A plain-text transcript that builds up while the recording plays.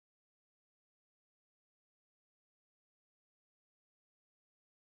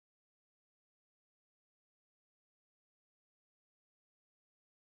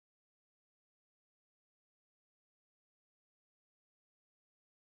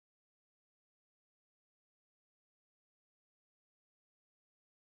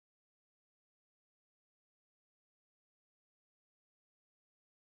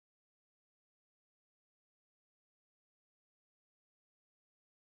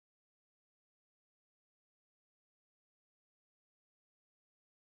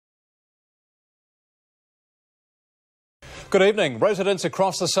Good evening. Residents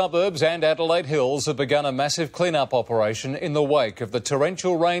across the suburbs and Adelaide Hills have begun a massive clean-up operation in the wake of the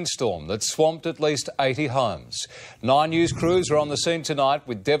torrential rainstorm that swamped at least 80 homes. 9 news crews are on the scene tonight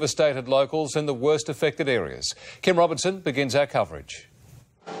with devastated locals in the worst affected areas. Kim Robertson begins our coverage.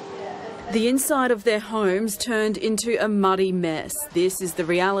 The inside of their homes turned into a muddy mess. This is the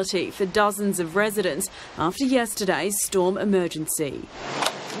reality for dozens of residents after yesterday's storm emergency.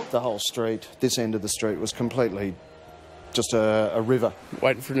 The whole street, this end of the street, was completely just a river.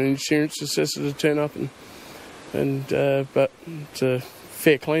 Waiting for an insurance assessor to turn up, but it's a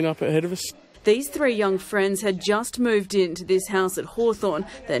fair clean-up ahead of us. These 3 young friends had just moved into this house at Hawthorn.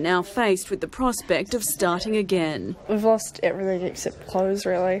 They're now faced with the prospect of starting again. We've lost everything except clothes,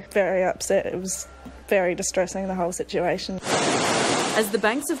 really. Very upset. It was very distressing, the whole situation. As the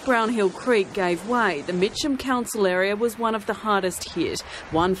banks of Brown Hill Creek gave way, the Mitcham Council area was one of the hardest hit.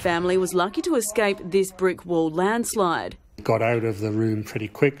 One family was lucky to escape this brick wall landslide. Got out of the room pretty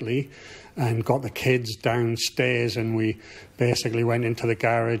quickly and got the kids downstairs, and we basically went into the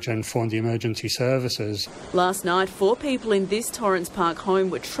garage and phoned the emergency services. Last night, 4 people in this Torrens Park home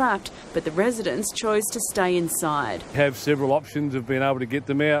were trapped, but the residents chose to stay inside. We have several options of being able to get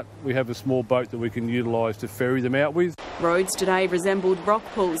them out. We have a small boat that we can utilise to ferry them out with. Roads today resembled rock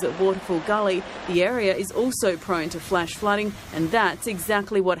pools at Waterfall Gully. The area is also prone to flash flooding, and that's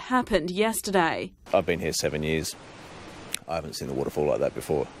exactly what happened yesterday. I've been here 7 years. I haven't seen the waterfall like that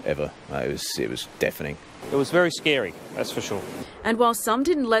before, ever. It was deafening. It was very scary, that's for sure. And while some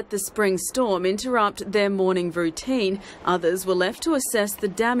didn't let the spring storm interrupt their morning routine, others were left to assess the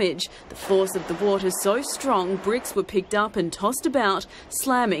damage. The force of the water so strong, bricks were picked up and tossed about,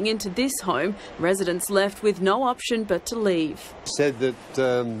 slamming into this home. Residents left with no option but to leave. Said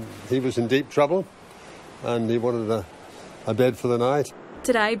that he was in deep trouble and he wanted a bed for the night.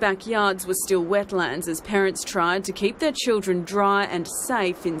 Today, backyards were still wetlands as parents tried to keep their children dry and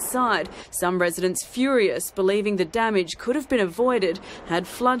safe inside. Some residents furious, believing the damage could have been avoided had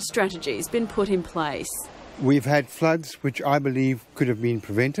flood strategies been put in place. We've had floods which I believe could have been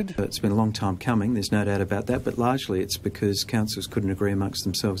prevented. It's been a long time coming, there's no doubt about that, but largely it's because councils couldn't agree amongst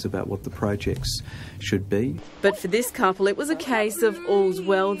themselves about what the projects should be. But for this couple, it was a case of all's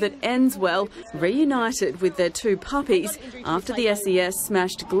well that ends well, reunited with their 2 puppies after the SES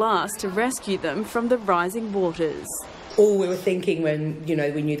smashed glass to rescue them from the rising waters. All we were thinking when,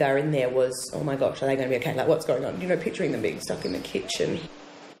 we knew they were in there was, oh my gosh, are they going to be okay? Like, what's going on? Picturing them being stuck in the kitchen.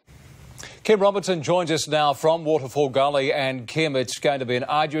 Kim Robertson joins us now from Waterfall Gully, and Kim, it's going to be an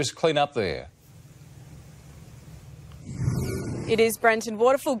arduous clean-up there. It is, Brenton.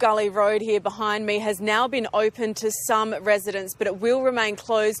 Waterfall Gully Road here behind me has now been open to some residents, but it will remain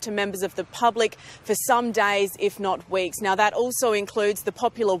closed to members of the public for some days, if not weeks. Now, that also includes the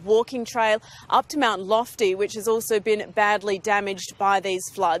popular walking trail up to Mount Lofty, which has also been badly damaged by these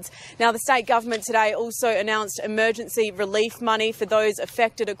floods. Now, the state government today also announced emergency relief money for those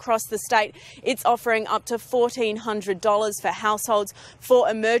affected across the state. It's offering up to $1,400 for households for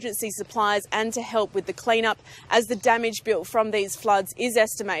emergency supplies and to help with the cleanup, as the damage built from these floods is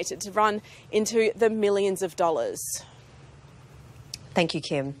estimated to run into the millions of dollars. Thank you,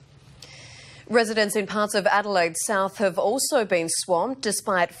 Kim. Residents in parts of Adelaide South have also been swamped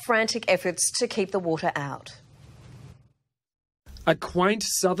despite frantic efforts to keep the water out. A quaint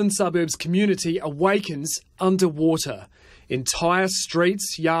southern suburbs community awakens underwater. Entire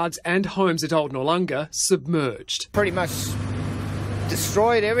streets, yards and homes at Old Noarlunga submerged. Pretty much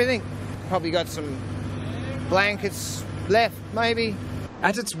destroyed everything. Probably got some blankets left, maybe.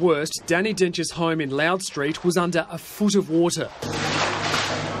 At its worst, Danny Dench's home in Loud Street was under a foot of water.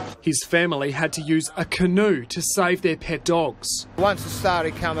 His family had to use a canoe to save their pet dogs. Once it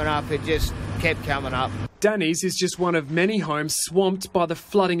started coming up, it just kept coming up. Danny's is just one of many homes swamped by the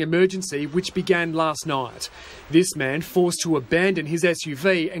flooding emergency which began last night. This man forced to abandon his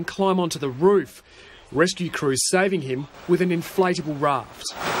SUV and climb onto the roof. Rescue crews saving him with an inflatable raft.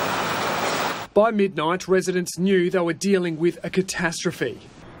 By midnight, residents knew they were dealing with a catastrophe.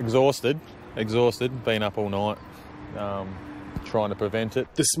 Exhausted, been up all night, trying to prevent it.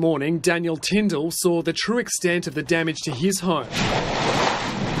 This morning, Daniel Tyndall saw the true extent of the damage to his home.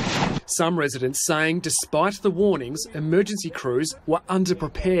 Some residents saying, despite the warnings, emergency crews were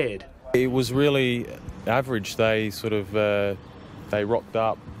underprepared. It was really average. They they rocked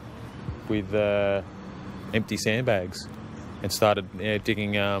up with empty sandbags and started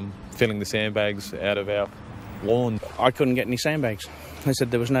digging, filling the sandbags out of our lawn. I couldn't get any sandbags. They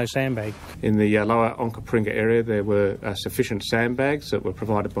said there was no sandbag. In the lower Onkaparinga area, there were sufficient sandbags that were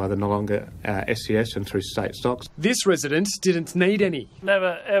provided by the Noongar SCS and through state stocks. This resident didn't need any.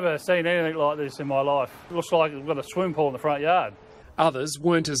 Never ever seen anything like this in my life. It looks like we've got a swimming pool in the front yard. Others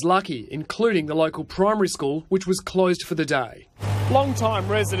weren't as lucky, including the local primary school, which was closed for the day. Long-time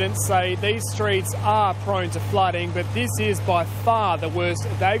residents say these streets are prone to flooding, but this is by far the worst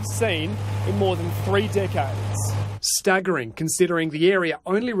they've seen in more than 3 decades. Staggering, considering the area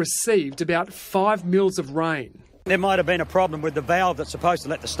only received about 5 mils of rain. There might have been a problem with the valve that's supposed to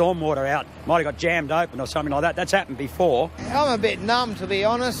let the stormwater out. Might have got jammed open or something like that. That's happened before. I'm a bit numb, to be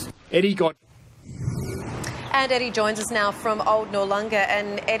honest. Eddie got... And Eddie joins us now from Old Noongar.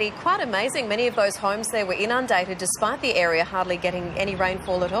 And Eddie, quite amazing, many of those homes there were inundated despite the area hardly getting any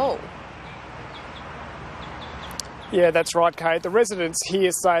rainfall at all. Yeah, that's right, Kate. The residents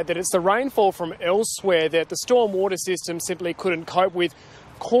here say that it's the rainfall from elsewhere that the stormwater system simply couldn't cope with,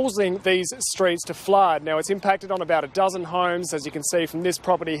 causing these streets to flood. Now, it's impacted on about a dozen homes. As you can see from this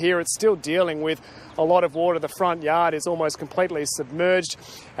property here, it's still dealing with a lot of water. The front yard is almost completely submerged,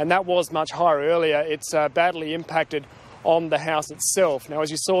 and that was much higher earlier. It's badly impacted on the house itself. Now,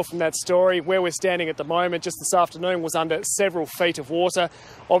 as you saw from that story, where we're standing at the moment just this afternoon was under several feet of water.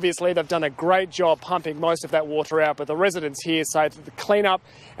 Obviously, they've done a great job pumping most of that water out, but the residents here say that the clean-up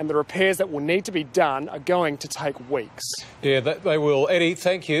and the repairs that will need to be done are going to take weeks. Yeah, they will. Eddie,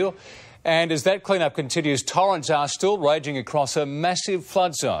 thank you. And as that clean-up continues, torrents are still raging across a massive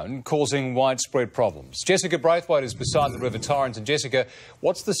flood zone, causing widespread problems. Jessica Braithwaite is beside the River Torrens. And Jessica,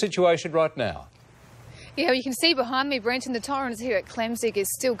 what's the situation right now? Yeah, well, you can see behind me, Brenton, the Torrens here at Clemzig is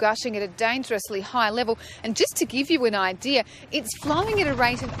still gushing at a dangerously high level. And just to give you an idea, it's flowing at a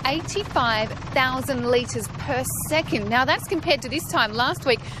rate of 85,000 litres per second. Now, that's compared to this time last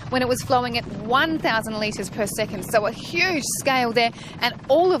week when it was flowing at 1,000 litres per second. So a huge scale there. And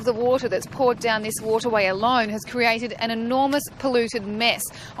all of the water that's poured down this waterway alone has created an enormous polluted mess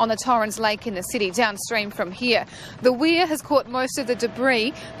on the Torrens Lake in the city, downstream from here. The weir has caught most of the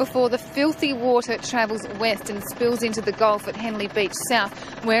debris before the filthy water travels west and spills into the Gulf at Henley Beach South,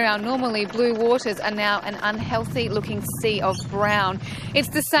 where our normally blue waters are now an unhealthy looking sea of brown. It's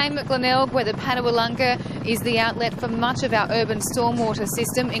the same at Glenelg, where the Panawalunga is the outlet for much of our urban stormwater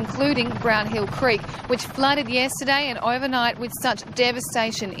system, including Brown Hill Creek, which flooded yesterday and overnight with such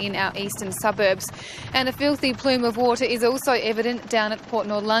devastation in our eastern suburbs. And a filthy plume of water is also evident down at Port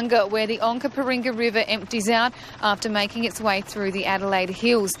Noarlunga, where the Onkaparinga River empties out after making its way through the Adelaide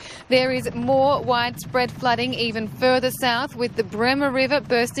Hills. There is more widespread flooding even further south, with the Bremer River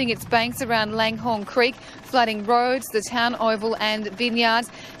bursting its banks around Langhorne Creek, flooding roads, the town oval and vineyards.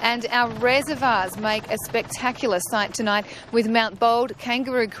 And our reservoirs make a spectacular sight tonight, with Mount Bold,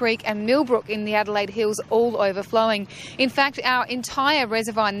 Kangaroo Creek and Millbrook in the Adelaide Hills all overflowing. In fact, our entire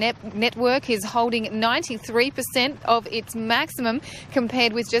reservoir network is holding 93% of its maximum,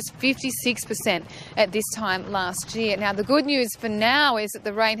 compared with just 56% at this time last year. Now, the good news for now is that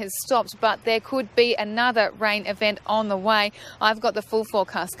the rain has stopped, but there could be another rain event on the way. I've got the full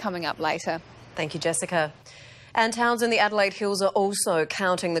forecast coming up later. Thank you, Jessica. And towns in the Adelaide Hills are also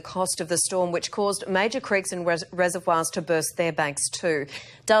counting the cost of the storm, which caused major creeks and reservoirs to burst their banks too.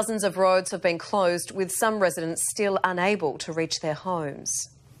 Dozens of roads have been closed, with some residents still unable to reach their homes.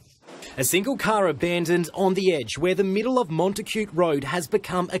 A single car abandoned on the edge where the middle of Montacute Road has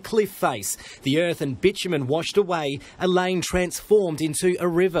become a cliff face. The earth and bitumen washed away, a lane transformed into a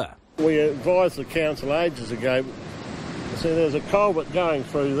river. We advised the council ages ago, so there's a culvert going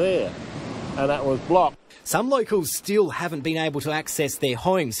through there, and that was blocked. Some locals still haven't been able to access their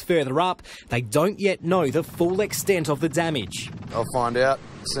homes further up. They don't yet know the full extent of the damage. I'll find out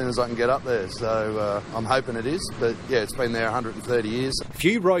as soon as I can get up there, so I'm hoping it is, but yeah, it's been there 130 years.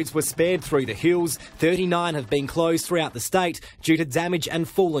 Few roads were spared through the hills. 39 have been closed throughout the state due to damage and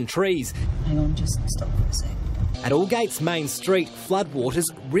fallen trees. Hang on, just stop for a sec. At Aldgate's main street, floodwaters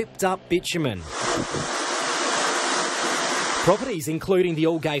ripped up bitumen. Properties including the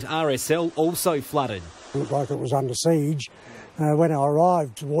Aldgate RSL also flooded. It looked like it was under siege. When I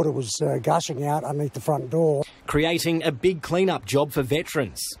arrived, water was gushing out underneath the front door. Creating a big clean-up job for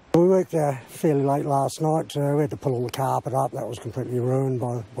veterans. We worked fairly late last night. We had to pull all the carpet up. That was completely ruined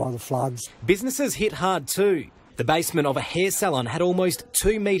by the floods. Businesses hit hard too. The basement of a hair salon had almost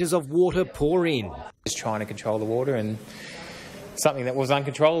 2 metres of water pour in. Just trying to control the water, and something that was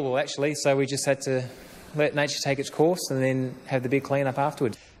uncontrollable actually, so we just had to let nature take its course and then have the big clean-up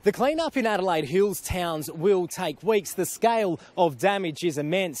afterwards. The clean-up in Adelaide Hills towns will take weeks. The scale of damage is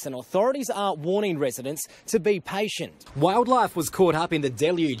immense and authorities are warning residents to be patient. Wildlife was caught up in the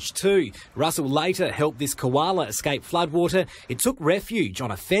deluge too. Russell later helped this koala escape floodwater. It took refuge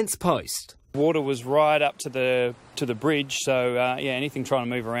on a fence post. Water was right up to the bridge, so anything trying to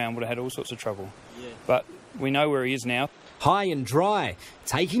move around would have had all sorts of trouble. But we know where he is now. High and dry,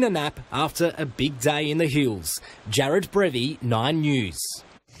 taking a nap after a big day in the hills. Jared Brevy, 9 News.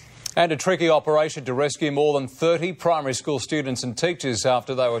 And a tricky operation to rescue more than 30 primary school students and teachers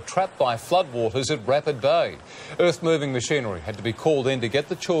after they were trapped by floodwaters at Rapid Bay. Earth-moving machinery had to be called in to get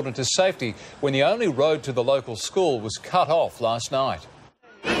the children to safety when the only road to the local school was cut off last night.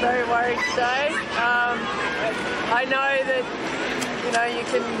 Very worried today. I know that, you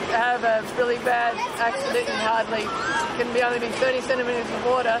can have a really bad accident and only be 30 centimetres of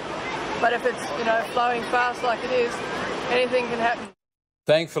water, but if it's, flowing fast like it is, anything can happen.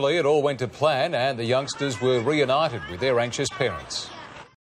 Thankfully, it all went to plan and the youngsters were reunited with their anxious parents.